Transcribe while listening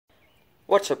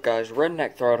What's up guys,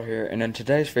 Redneck Throttle here, and in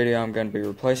today's video I'm going to be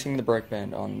replacing the brake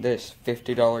band on this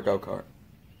 $50 go-kart.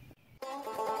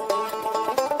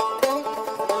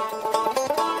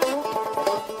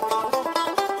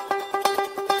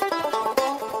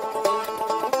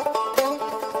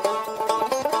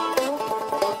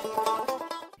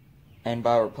 And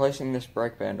by replacing this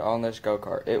brake band on this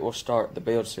go-kart, it will start the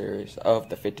build series of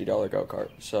the $50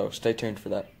 go-kart, so stay tuned for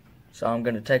that. So I'm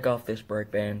going to take off this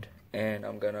brake band and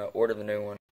I'm going to order the new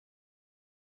one.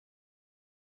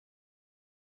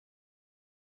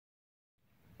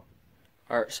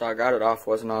 Alright, so I got it off.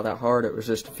 Wasn't all that hard. It was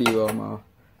just a few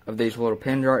of these little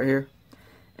pins right here.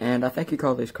 And I think you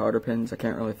call these cotter pins. I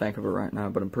can't really think of it right now,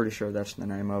 but I'm pretty sure that's the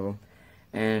name of them.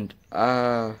 And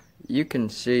you can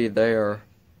see they are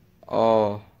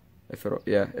all,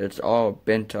 it's all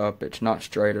bent up. It's not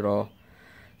straight at all.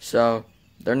 So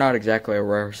they're not exactly a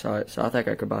rare sight. So I think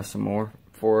I could buy some more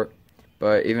for it.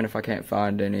 But even if I can't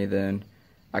find any, then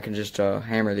I can just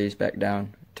hammer these back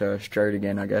down to straight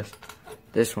again, I guess.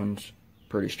 This one's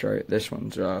pretty straight. This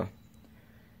one's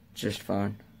just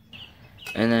fine.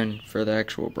 And then for the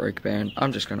actual brake band,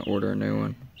 I'm just gonna order a new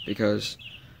one because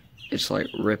it's like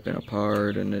ripping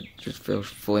apart and it just feels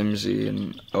flimsy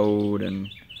and old, and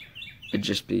it'd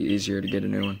just be easier to get a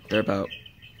new one. They're about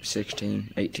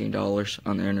 $16, $18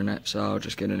 on the internet, so I'll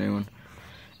just get a new one.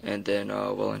 And then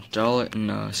we'll install it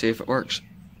and see if it works.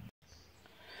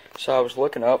 So I was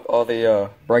looking up all the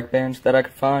brake bands that I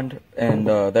could find, and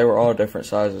they were all different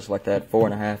sizes, like that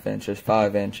 4.5 inches,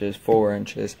 5 inches, 4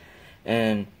 inches,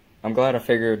 and I'm glad I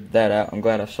figured that out. I'm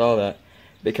glad I saw that,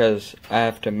 because I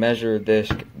have to measure this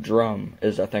drum,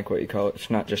 is I think what you call it. It's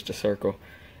not just a circle,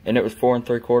 and it was 4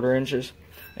 3/4 inches,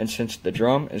 and since the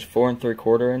drum is 4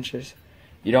 3/4 inches,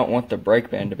 you don't want the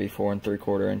brake band to be 4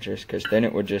 3/4 inches, because then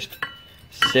it would just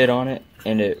sit on it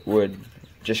and it would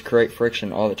just create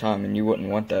friction all the time, and you wouldn't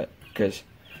want that because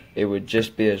it would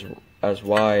just be as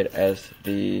wide as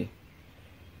the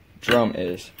drum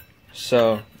is.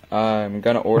 So I'm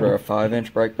gonna order a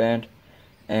 5-inch brake band,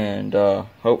 and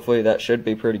hopefully that should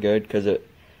be pretty good because it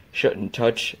shouldn't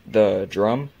touch the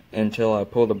drum until I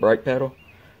pull the brake pedal.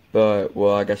 But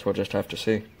well, I guess we'll just have to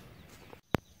see.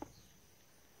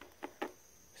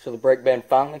 So the brake band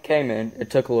finally came in. It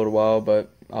took a little while, but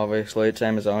obviously it's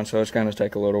Amazon, so it's gonna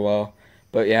take a little while.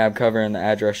 But yeah, I'm covering the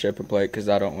address shipping plate because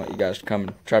I don't want you guys to come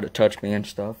and try to touch me and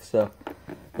stuff. So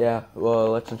yeah, well,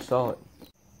 let's install it.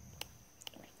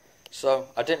 So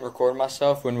I didn't record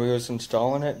myself when we was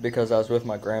installing it because I was with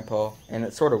my grandpa, and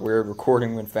it's sort of weird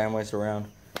recording when family's around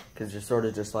because you're sort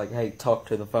of just like, hey, talk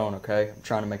to the phone, okay? I'm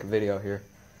trying to make a video here.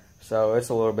 So it's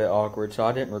a little bit awkward, so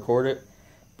I didn't record it.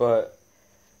 But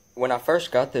when I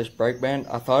first got this brake band,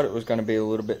 I thought it was going to be a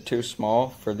little bit too small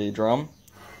for the drum.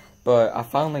 But I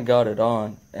finally got it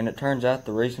on, and it turns out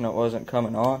the reason it wasn't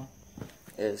coming on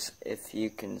is, if you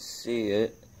can see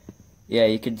it, yeah,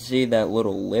 you can see that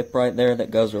little lip right there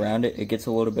that goes around it. It gets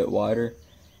a little bit wider,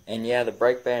 and yeah, the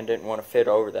brake band didn't want to fit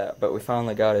over that, but we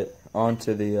finally got it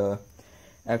onto the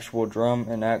actual drum,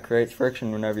 and that creates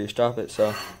friction whenever you stop it.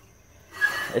 So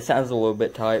it sounds a little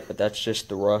bit tight, but that's just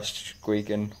the rust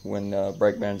squeaking when the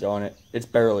brake band's on it. It's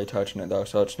barely touching it though,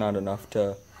 so it's not enough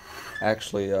to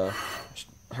actually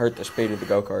hurt the speed of the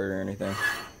go-kart or anything.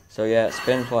 So yeah, it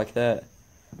spins like that,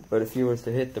 but if you was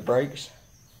to hit the brakes,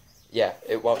 yeah,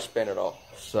 it won't spin at all.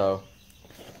 So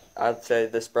I'd say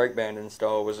this brake band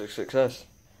install was a success.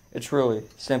 It's really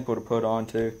simple to put on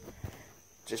too.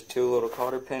 Just 2 little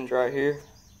cotter pins right here.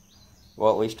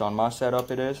 Well, at least on my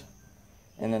setup it is.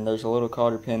 And then there's a little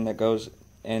cotter pin that goes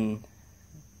in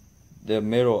the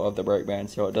middle of the brake band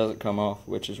so it doesn't come off,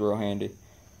 which is real handy.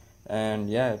 And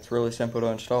yeah, it's really simple to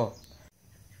install.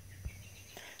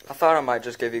 I thought I might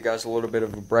just give you guys a little bit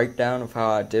of a breakdown of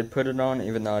how I did put it on,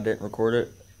 even though I didn't record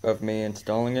it, of me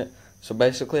installing it. So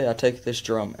basically, I take this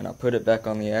drum and I put it back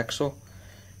on the axle,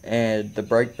 and the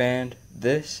brake band,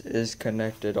 this is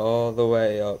connected all the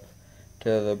way up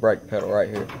to the brake pedal right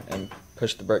here, and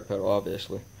push the brake pedal,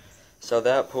 obviously. So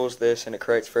that pulls this and it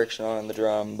creates friction on the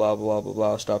drum, blah, blah, blah,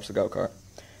 blah, stops the go-kart.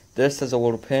 This is a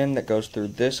little pin that goes through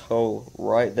this hole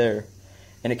right there,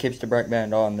 and it keeps the brake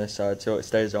band on this side so it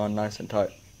stays on nice and tight.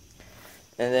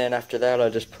 And then after that, I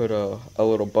just put a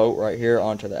little bolt right here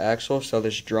onto the axle so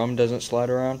this drum doesn't slide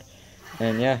around.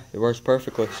 And yeah, it works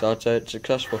perfectly, so I'd say it's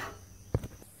successful.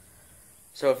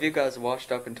 So if you guys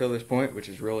watched up until this point, which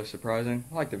is really surprising,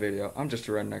 like the video. I'm just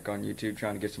a redneck on YouTube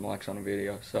trying to get some likes on a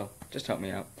video, so just help me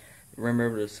out.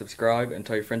 Remember to subscribe and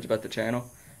tell your friends about the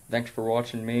channel. Thanks for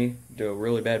watching me do a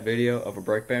really bad video of a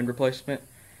brake band replacement.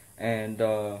 And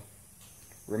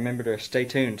remember to stay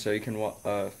tuned so you can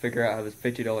figure out how this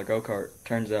 $50 go-kart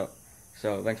turns out.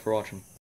 So thanks for watching.